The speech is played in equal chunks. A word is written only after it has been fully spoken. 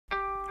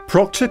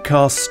Proctor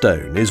Cast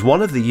Stone is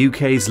one of the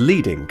UK's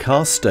leading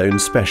cast stone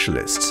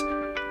specialists.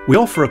 We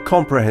offer a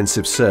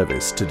comprehensive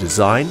service to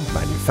design,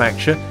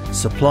 manufacture,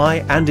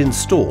 supply and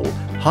install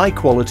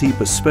high-quality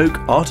bespoke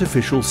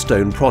artificial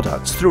stone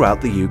products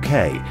throughout the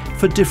UK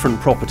for different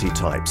property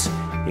types,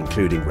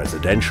 including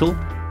residential,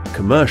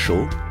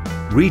 commercial,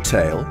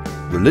 retail,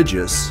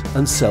 religious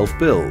and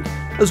self-build,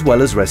 as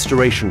well as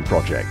restoration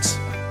projects.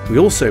 We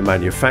also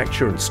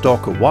manufacture and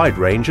stock a wide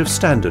range of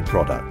standard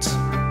products.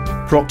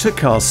 Proctor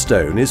Cast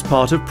Stone is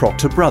part of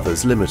Proctor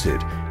Brothers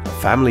Limited, a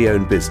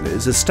family-owned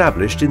business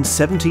established in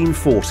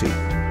 1740.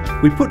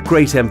 We put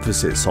great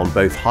emphasis on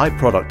both high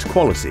product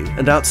quality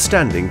and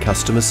outstanding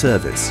customer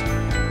service.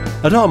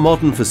 At our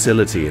modern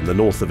facility in the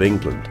north of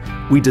England,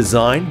 we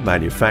design,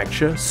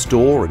 manufacture,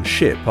 store and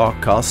ship our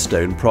cast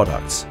stone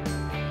products.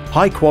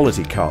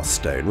 High-quality cast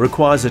stone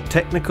requires a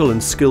technical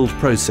and skilled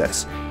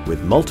process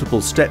with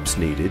multiple steps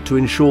needed to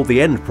ensure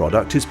the end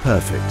product is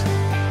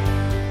perfect.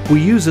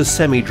 We use a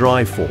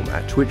semi-dry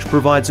format which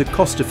provides a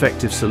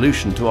cost-effective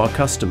solution to our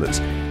customers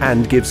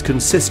and gives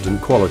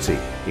consistent quality,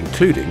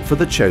 including for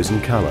the chosen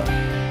colour.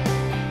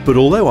 But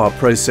although our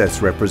process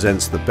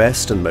represents the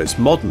best and most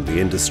modern the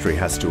industry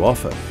has to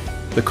offer,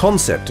 the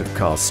concept of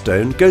cast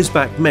stone goes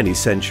back many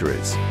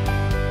centuries.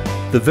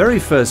 The very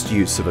first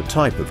use of a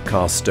type of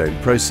cast stone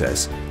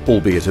process,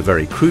 albeit a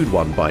very crude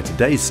one by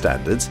today's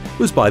standards,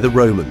 was by the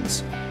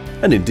Romans.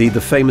 And indeed the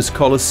famous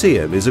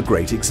Colosseum is a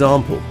great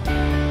example.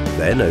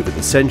 Then, over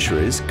the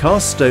centuries,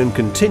 cast stone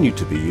continued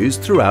to be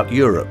used throughout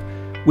Europe,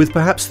 with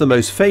perhaps the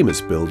most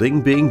famous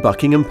building being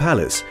Buckingham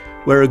Palace,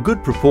 where a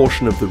good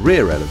proportion of the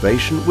rear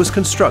elevation was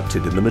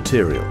constructed in the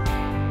material.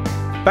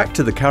 Back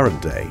to the current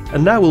day,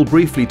 and now we'll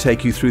briefly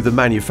take you through the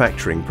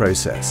manufacturing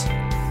process.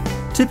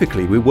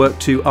 Typically we work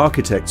to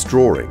architect's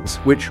drawings,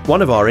 which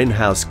one of our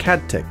in-house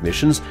CAD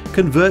technicians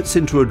converts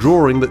into a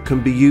drawing that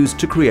can be used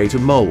to create a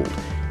mould,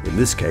 in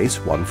this case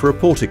one for a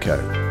portico.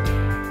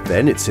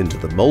 Then it's into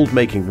the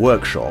mould-making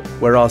workshop,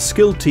 where our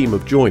skilled team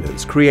of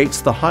joiners creates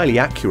the highly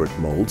accurate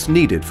moulds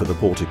needed for the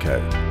portico.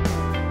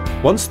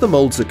 Once the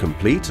moulds are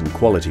complete and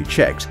quality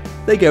checked,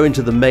 they go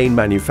into the main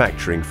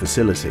manufacturing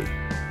facility.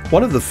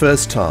 One of the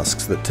first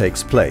tasks that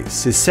takes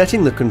place is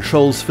setting the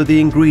controls for the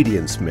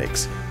ingredients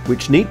mix,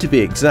 which need to be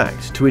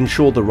exact to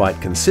ensure the right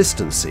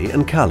consistency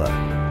and colour.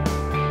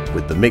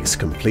 With the mix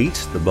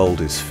complete, the mould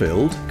is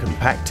filled,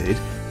 compacted,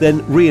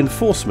 then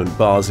reinforcement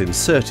bars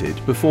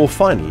inserted before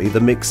finally the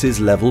mix is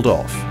levelled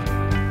off.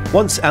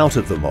 Once out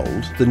of the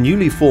mould, the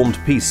newly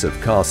formed piece of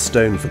cast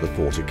stone for the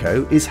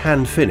portico is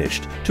hand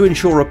finished to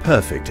ensure a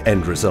perfect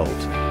end result.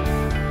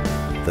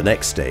 The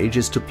next stage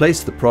is to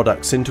place the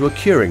products into a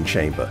curing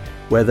chamber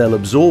where they'll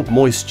absorb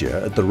moisture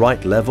at the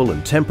right level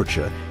and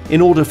temperature in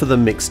order for the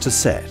mix to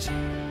set.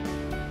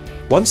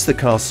 Once the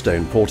cast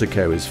stone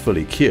portico is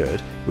fully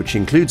cured, which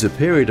includes a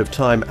period of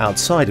time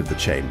outside of the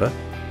chamber,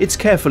 it's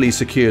carefully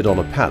secured on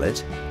a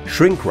pallet,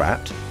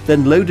 shrink-wrapped,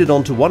 then loaded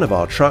onto one of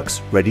our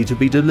trucks ready to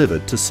be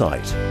delivered to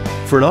site.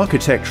 For an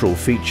architectural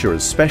feature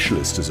as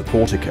specialist as a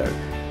portico,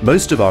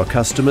 most of our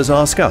customers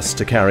ask us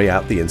to carry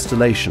out the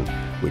installation,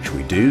 which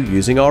we do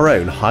using our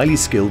own highly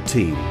skilled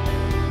team.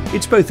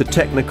 It's both a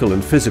technical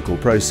and physical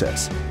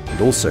process,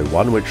 and also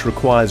one which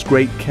requires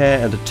great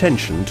care and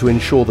attention to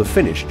ensure the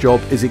finished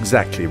job is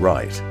exactly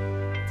right.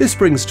 This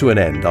brings to an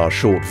end our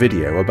short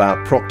video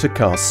about Proctor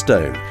Cast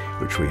Stone,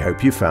 which we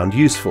hope you found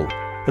useful.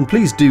 And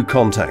please do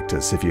contact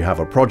us if you have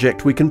a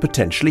project we can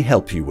potentially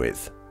help you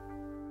with.